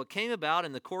it. So it came about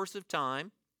in the course of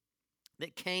time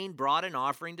that Cain brought an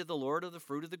offering to the Lord of the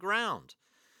fruit of the ground.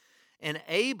 And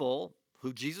Abel,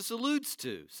 who Jesus alludes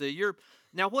to.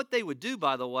 Now what they would do,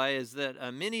 by the way, is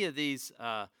that many of these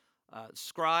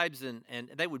scribes and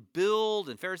they would build,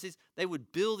 and Pharisees, they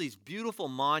would build these beautiful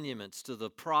monuments to the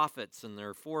prophets and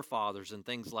their forefathers and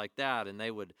things like that. And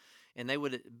they would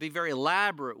be very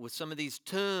elaborate with some of these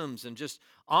tombs and just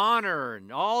honor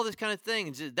and all this kind of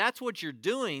thing. That's what you're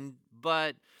doing,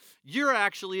 but you're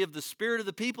actually of the spirit of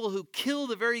the people who kill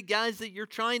the very guys that you're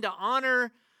trying to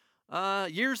honor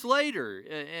years later.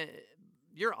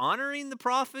 You're honoring the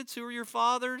prophets who are your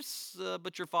fathers,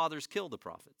 but your fathers killed the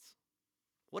prophets.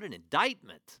 What an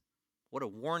indictment. What a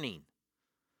warning.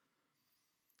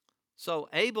 So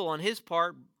Abel, on his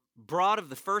part, brought of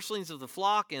the firstlings of the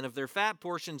flock and of their fat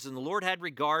portions, and the Lord had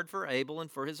regard for Abel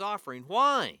and for his offering.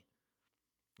 Why?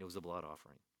 It was a blood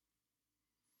offering.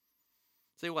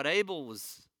 See, what Abel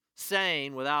was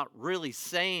saying without really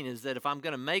saying is that if I'm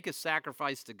going to make a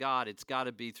sacrifice to God, it's got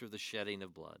to be through the shedding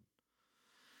of blood.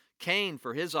 Cain,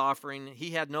 for his offering,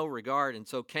 he had no regard, and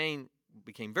so Cain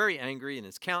became very angry, and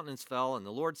his countenance fell, and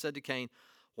the Lord said to Cain,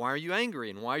 "Why are you angry,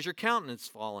 and why is your countenance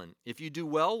fallen? If you do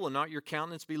well, will not your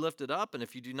countenance be lifted up? And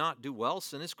if you do not do well,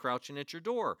 sin is crouching at your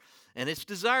door, and its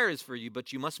desire is for you,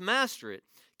 but you must master it."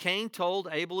 Cain told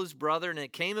Abel his brother, and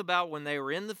it came about when they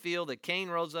were in the field that Cain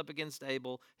rose up against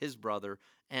Abel his brother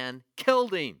and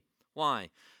killed him. Why?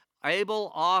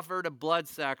 Abel offered a blood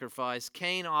sacrifice.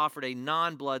 Cain offered a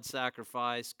non-blood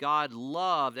sacrifice. God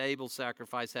loved Abel's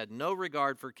sacrifice, had no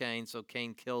regard for Cain, so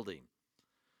Cain killed him.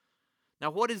 Now,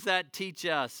 what does that teach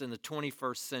us in the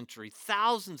 21st century?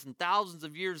 Thousands and thousands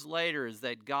of years later, is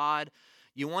that God,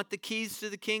 you want the keys to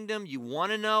the kingdom? You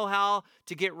want to know how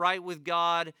to get right with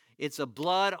God? It's a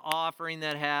blood offering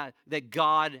that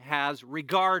God has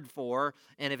regard for.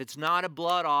 And if it's not a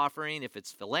blood offering, if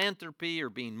it's philanthropy or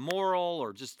being moral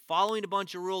or just following a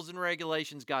bunch of rules and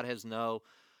regulations,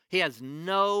 He has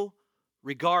no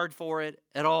regard for it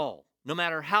at all. No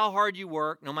matter how hard you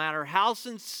work, no matter how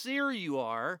sincere you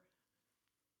are,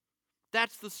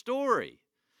 that's the story.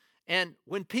 And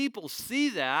when people see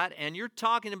that, and you're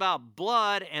talking about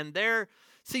blood, and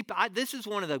this is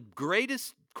one of the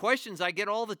greatest questions I get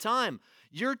all the time.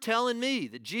 You're telling me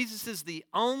that Jesus is the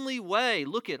only way.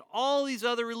 Look at all these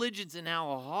other religions and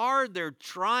how hard they're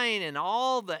trying and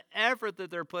all the effort that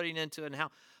they're putting into it and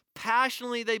how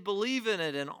passionately they believe in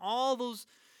it and all those.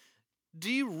 Do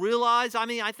you realize,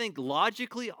 I think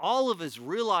logically all of us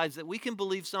realize that we can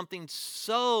believe something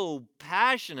so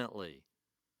passionately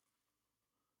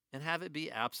and have it be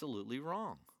absolutely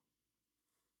wrong.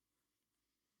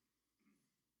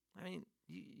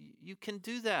 You can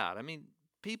do that.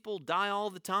 People die all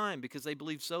the time because they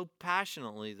believe so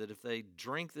passionately that if they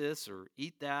drink this or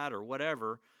eat that or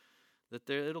whatever, that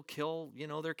it'll kill,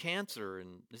 their cancer.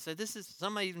 And they say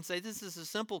some might even say this is a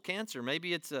simple cancer.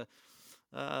 Maybe it's a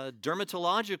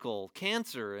dermatological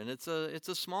cancer, and it's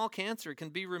a small cancer. It can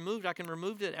be removed. I can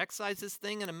remove it, excise this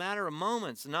thing in a matter of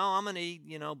moments. No, I'm going to eat,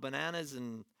 bananas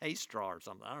and hay straw or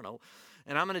something. I don't know.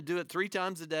 And I'm going to do it 3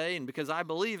 times a day, and because I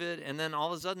believe it, and then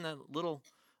all of a sudden that little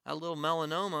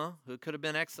melanoma, who could have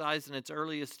been excised in its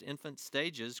earliest infant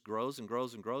stages, grows and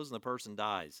grows and grows, and the person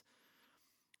dies.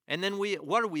 And then we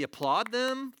applaud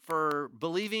them for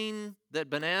believing that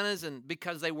bananas, and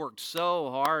because they worked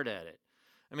so hard at it.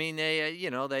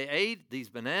 They ate these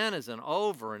bananas and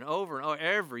over and over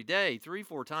every day,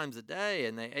 3-4 times a day,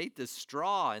 and they ate this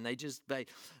straw, and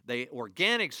they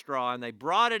organic straw, and they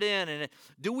brought it in. And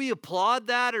do we applaud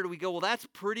that, or do we go, well, that's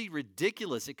pretty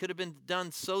ridiculous? It could have been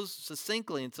done so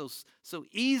succinctly and so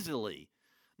easily.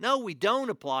 No, we don't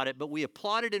applaud it, but we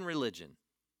applaud it in religion.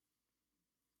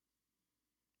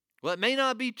 Well, it may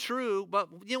not be true, but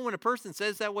when a person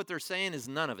says that, what they're saying is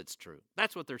none of it's true.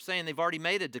 That's what they're saying. They've already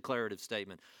made a declarative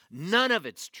statement. None of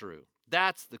it's true.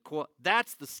 That's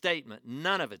the statement.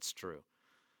 None of it's true.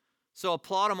 So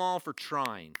applaud them all for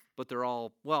trying, but they're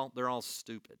all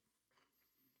stupid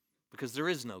because there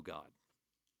is no God.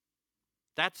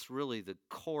 That's really the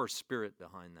core spirit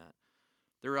behind that.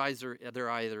 There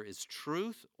either is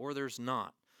truth or there's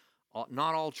not.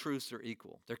 Not all truths are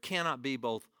equal. There cannot be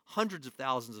both hundreds of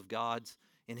thousands of gods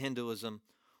in Hinduism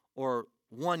or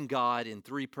one God in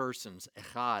three persons,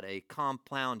 Echad, a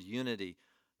compound unity.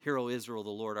 Hear, O Israel, the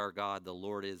Lord our God, the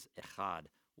Lord is Echad,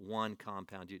 one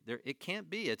compound. It can't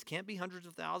be. It can't be hundreds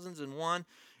of thousands in one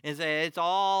and say it's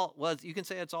all, well, you can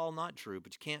say it's all not true,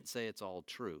 but you can't say it's all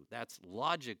true. That's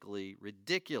logically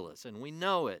ridiculous, and we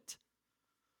know it.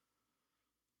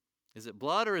 Is it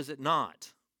blood or is it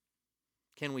not?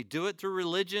 Can we do it through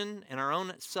religion and our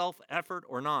own self-effort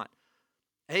or not?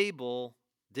 Abel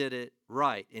did it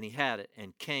right, and he had it,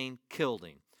 and Cain killed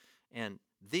him. And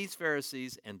these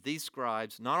Pharisees and these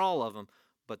scribes, not all of them,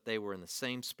 but they were in the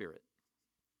same spirit.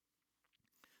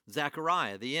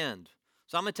 Zechariah, the end.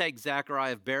 So I'm going to take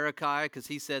Zechariah of Berechiah because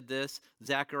he said this.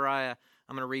 Zechariah,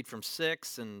 I'm going to read from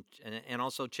 6 and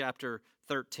also chapter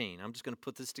 13. I'm just going to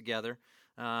put this together.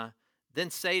 Then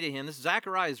say to him, this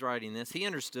Zechariah is writing this, he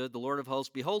understood, the Lord of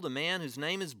hosts, behold, a man whose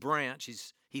name is Branch.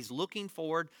 He's looking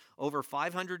forward over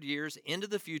 500 years into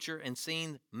the future and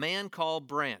seeing man called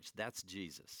Branch. That's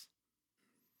Jesus.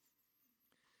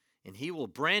 And he will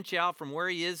branch out from where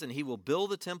he is and he will build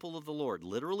the temple of the Lord.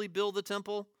 Literally build the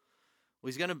temple?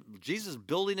 Well, Jesus is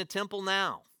building a temple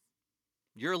now.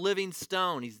 You're a living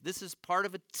stone. This is part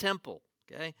of a temple,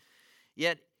 okay?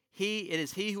 Yet it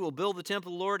is he who will build the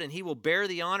temple of the Lord, and he will bear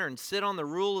the honor and sit on the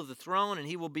rule of the throne, and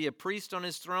he will be a priest on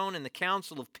his throne, and the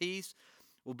council of peace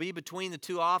will be between the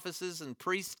two offices, and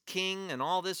priest, king, and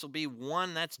all this will be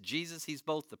one. That's Jesus. He's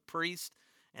both the priest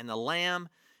and the lamb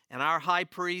and our high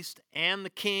priest and the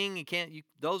king.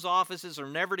 Those offices are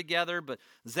never together, but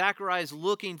Zechariah is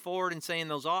looking forward and saying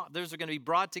those are going to be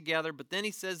brought together. But then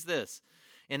he says this,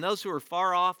 and those who are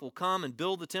far off will come and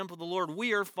build the temple of the Lord.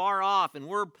 We are far off, and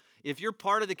if you're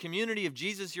part of the community of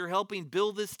Jesus, you're helping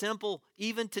build this temple.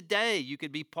 Even today, you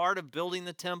could be part of building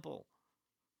the temple.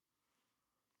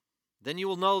 Then you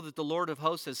will know that the Lord of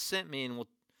hosts has sent me, and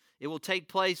it will take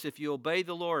place if you obey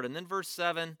the Lord. And then verse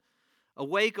 7,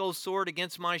 awake, O sword,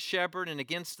 against my shepherd and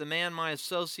against the man, my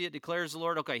associate, declares the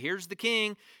Lord. Okay, here's the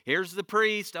king, here's the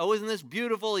priest. Oh, isn't this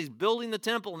beautiful? He's building the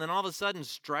temple, and then all of a sudden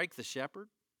strike the shepherd,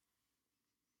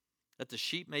 that the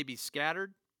sheep may be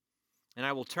scattered. And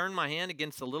I will turn my hand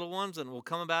against the little ones, and it will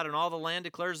come about in all the land,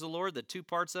 declares the Lord, that 2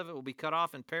 parts of it will be cut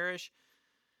off and perish,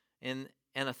 and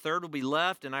a third will be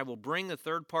left, and I will bring the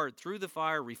third part through the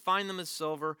fire, refine them as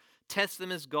silver, test them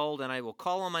as gold, and I will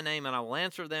call on my name, and I will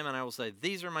answer them, and I will say,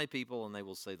 these are my people, and they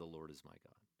will say, the Lord is my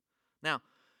God. Now,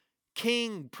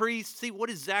 king, priest, see, what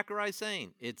is Zechariah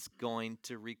saying? It's going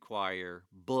to require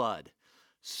blood,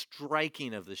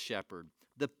 striking of the shepherd,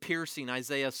 the piercing,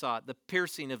 Isaiah saw it, the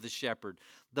piercing of the shepherd,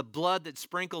 the blood that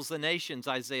sprinkles the nations,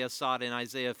 Isaiah saw it in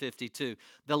Isaiah 52.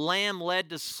 The lamb led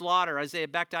to slaughter,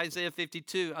 back to Isaiah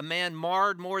 52, a man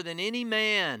marred more than any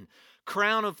man,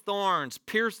 crown of thorns,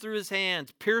 pierced through his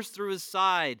hands, pierced through his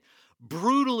side,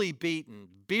 brutally beaten,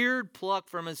 beard plucked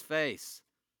from his face.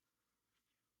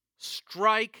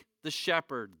 Strike the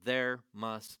shepherd, there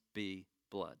must be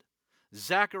blood.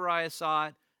 Zechariah saw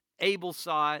it, Abel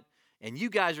saw it, and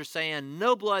you guys are saying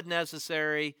no blood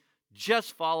necessary,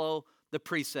 just follow the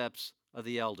precepts of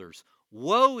the elders.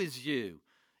 Woe is you.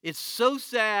 It's so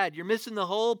sad. You're missing the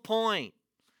whole point.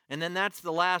 And then that's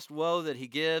the last woe that he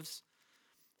gives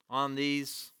on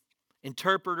these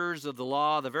interpreters of the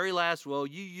law. The very last woe,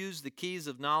 you use the keys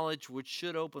of knowledge, which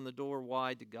should open the door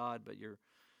wide to God, but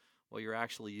you're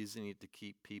actually using it to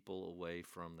keep people away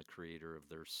from the creator of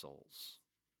their souls.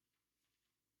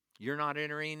 You're not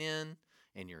entering in,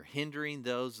 and you're hindering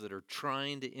those that are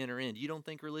trying to enter in. You don't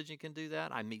think religion can do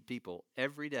that? I meet people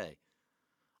every day.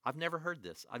 I've never heard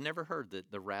this. I've never heard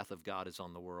that the wrath of God is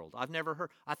on the world.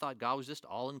 I thought God was just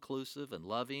all-inclusive and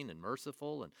loving and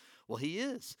merciful. And well, he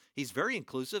is. He's very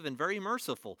inclusive and very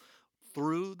merciful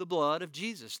through the blood of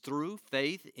Jesus, through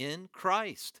faith in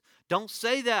Christ. Don't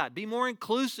say that. Be more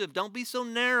inclusive. Don't be so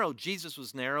narrow. Jesus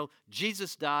was narrow.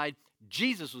 Jesus died.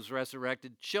 Jesus was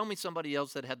resurrected. Show me somebody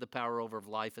else that had the power over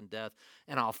life and death,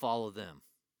 and I'll follow them.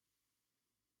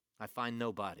 I find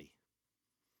nobody.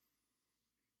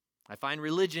 I find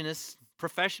religionists,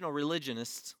 professional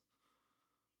religionists.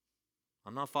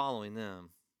 I'm not following them.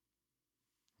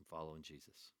 I'm following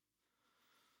Jesus.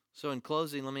 So in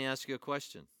closing, let me ask you a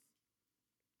question.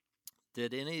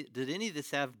 Did any of this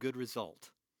have good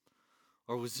result?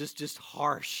 Or was this just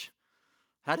harsh?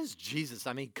 How does Jesus,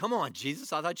 come on,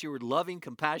 Jesus. I thought you were loving,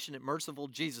 compassionate, merciful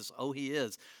Jesus. Oh, he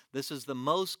is. This is the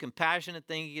most compassionate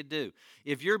thing he could do.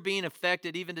 If you're being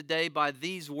affected even today by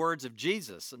these words of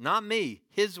Jesus, not me,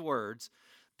 his words,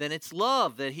 then it's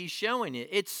love that he's showing you.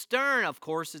 It's stern. Of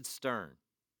course it's stern.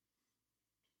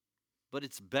 But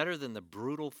it's better than the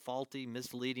brutal, faulty,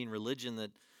 misleading religion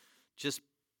that just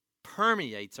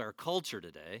permeates our culture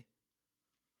today.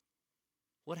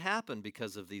 What happened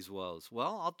because of these woes?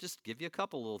 Well, I'll just give you a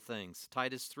couple little things.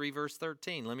 Titus 3, verse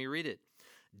 13. Let me read it.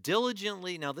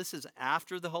 Diligently, now this is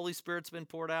after the Holy Spirit's been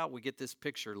poured out. We get this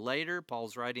picture later.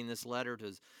 Paul's writing this letter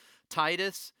to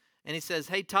Titus, and he says,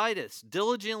 hey, Titus,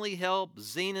 diligently help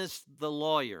Zenas the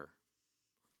lawyer.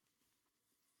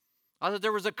 I thought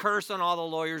there was a curse on all the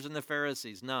lawyers and the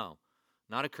Pharisees. No,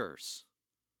 not a curse.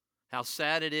 How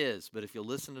sad it is, but if you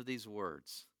listen to these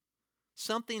words,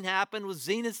 something happened with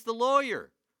Zenas the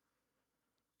lawyer.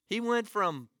 He went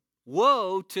from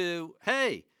woe to,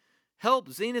 hey, help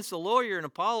Zenas the lawyer and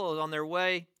Apollos on their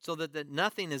way so that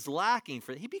nothing is lacking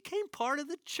for them. He became part of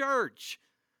the church,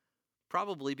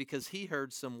 probably because he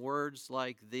heard some words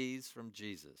like these from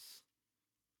Jesus.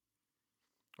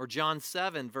 Or John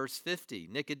 7, verse 50,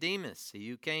 Nicodemus, he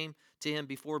who came to him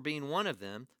before being one of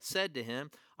them, said to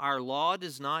him, our law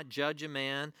does not judge a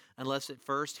man unless it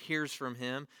first hears from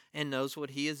him and knows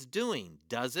what he is doing.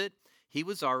 Does it? He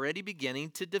was already beginning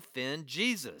to defend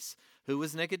Jesus. Who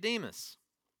was Nicodemus?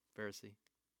 Pharisee.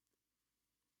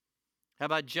 How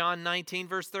about John 19,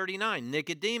 verse 39?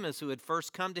 Nicodemus, who had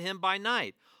first come to him by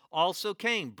night, also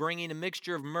came, bringing a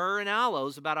mixture of myrrh and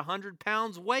aloes, about 100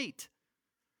 pounds weight.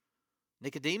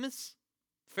 Nicodemus,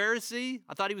 Pharisee,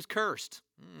 I thought he was cursed.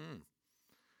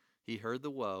 He heard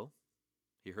the woe,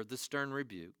 he heard the stern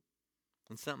rebuke,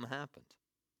 and something happened.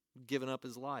 Given up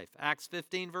his life. Acts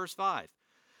 15, verse 5.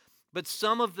 But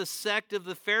some of the sect of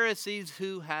the Pharisees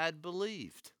who had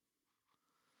believed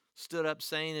stood up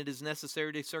saying it is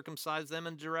necessary to circumcise them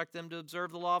and direct them to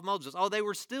observe the law of Moses. Oh, they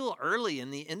were still early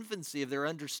in the infancy of their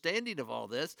understanding of all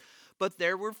this, but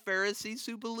there were Pharisees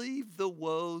who believed the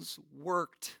woes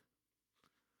worked.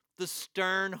 The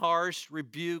stern, harsh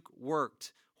rebuke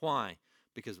worked. Why?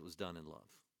 Because it was done in love.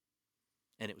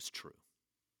 And it was true.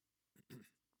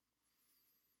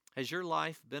 Has your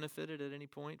life benefited at any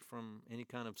point from any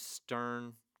kind of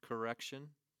stern correction?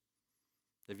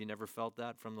 Have you never felt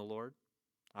that from the Lord?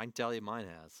 I can tell you mine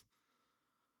has.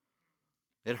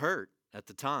 It hurt at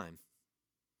the time.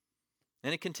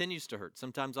 And it continues to hurt.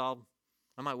 Sometimes I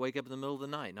might wake up in the middle of the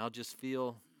night and I'll just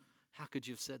feel, how could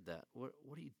you have said that? What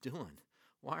are you doing?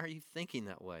 Why are you thinking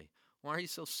that way? Why are you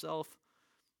so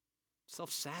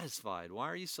self-satisfied? Why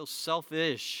are you so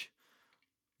selfish?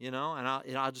 And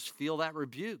I'll just feel that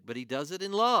rebuke. But he does it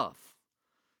in love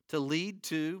to lead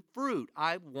to fruit.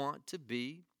 I want to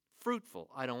be fruitful.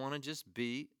 I don't want to just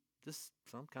be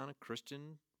some kind of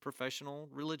Christian professional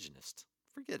religionist.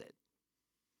 Forget it.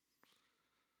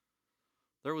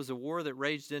 There was a war that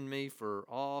raged in me for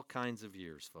all kinds of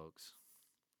years, folks.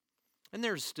 And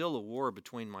there's still a war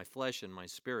between my flesh and my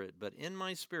spirit, but in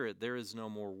my spirit there is no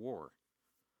more war.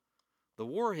 The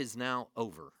war is now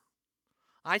over.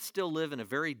 I still live in a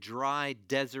very dry,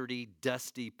 deserty,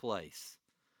 dusty place.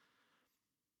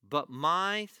 But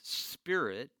my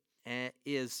spirit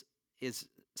is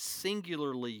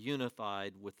singularly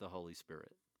unified with the Holy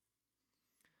Spirit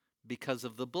because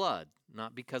of the blood,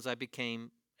 not because I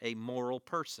became a moral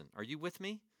person. Are you with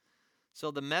me?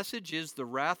 So the message is the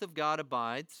wrath of God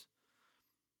abides.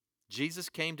 Jesus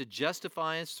came to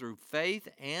justify us through faith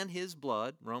and his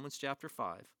blood, Romans chapter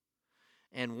 5.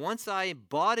 And once I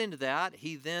bought into that,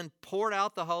 he then poured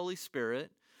out the Holy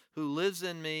Spirit who lives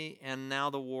in me, and now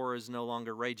the war is no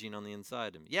longer raging on the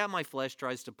inside of me. Yeah, my flesh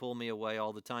tries to pull me away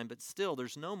all the time, but still,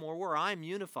 there's no more war. I'm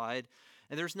unified,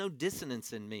 and there's no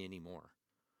dissonance in me anymore.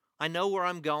 I know where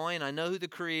I'm going. I know who the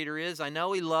Creator is. I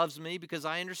know he loves me because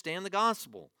I understand the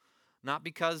gospel, not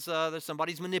because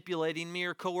somebody's manipulating me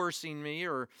or coercing me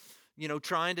or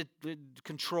trying to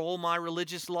control my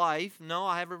religious life. No,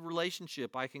 I have a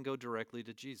relationship. I can go directly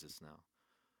to Jesus now.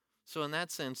 So in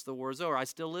that sense, the war is over. I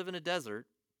still live in a desert,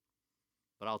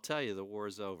 but I'll tell you, the war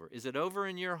is over. Is it over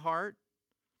in your heart?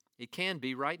 It can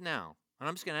be right now. And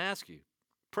I'm just going to ask you,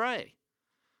 pray.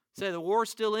 Say, the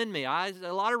war's still in me. A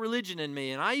lot of religion in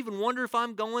me, and I even wonder if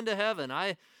I'm going to heaven.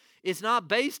 It's not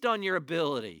based on your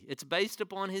ability. It's based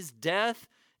upon his death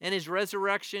and his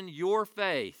resurrection, your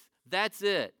faith. That's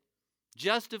it.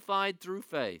 Justified through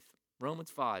faith.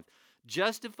 Romans 5.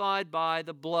 Justified by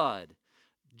the blood.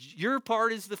 Your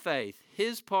part is the faith.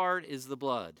 His part is the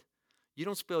blood. You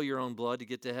don't spill your own blood to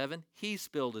get to heaven. He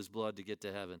spilled his blood to get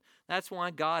to heaven. That's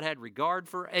why God had regard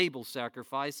for Abel's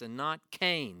sacrifice and not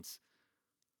Cain's.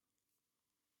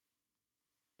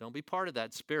 Don't be part of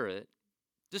that spirit.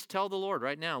 Just tell the Lord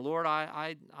right now, Lord,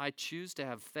 I choose to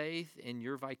have faith in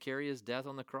your vicarious death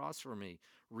on the cross for me.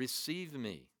 Receive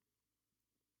me.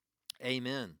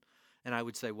 Amen. And I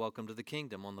would say, welcome to the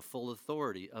kingdom on the full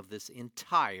authority of this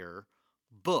entire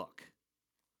book.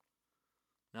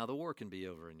 Now the war can be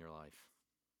over in your life.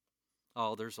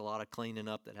 Oh, there's a lot of cleaning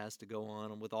up that has to go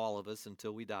on with all of us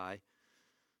until we die.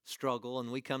 Struggle,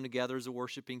 and we come together as a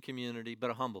worshiping community,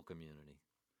 but a humble community.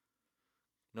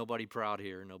 Nobody proud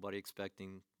here, nobody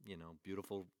expecting,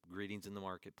 beautiful greetings in the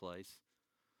marketplace.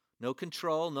 No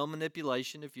control, no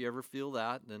manipulation. If you ever feel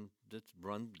that, then just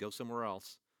run, go somewhere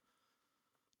else.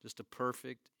 Just a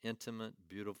perfect, intimate,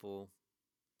 beautiful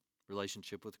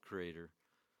relationship with the Creator.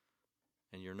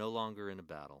 And you're no longer in a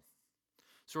battle.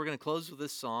 So we're going to close with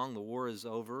this song, The War is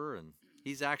Over. And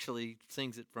he's actually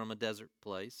sings it from a desert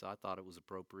place. So I thought it was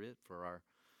appropriate for our.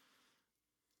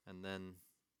 And then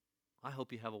I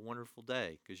hope you have a wonderful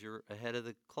day because you're ahead of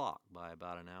the clock by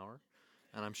about an hour.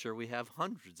 And I'm sure we have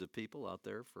hundreds of people out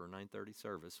there for a 9:30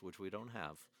 service, which we don't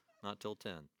have, not till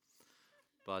 10.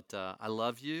 But I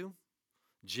love you.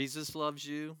 Jesus loves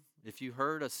you. If you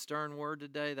heard a stern word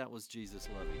today, that was Jesus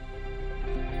loving you.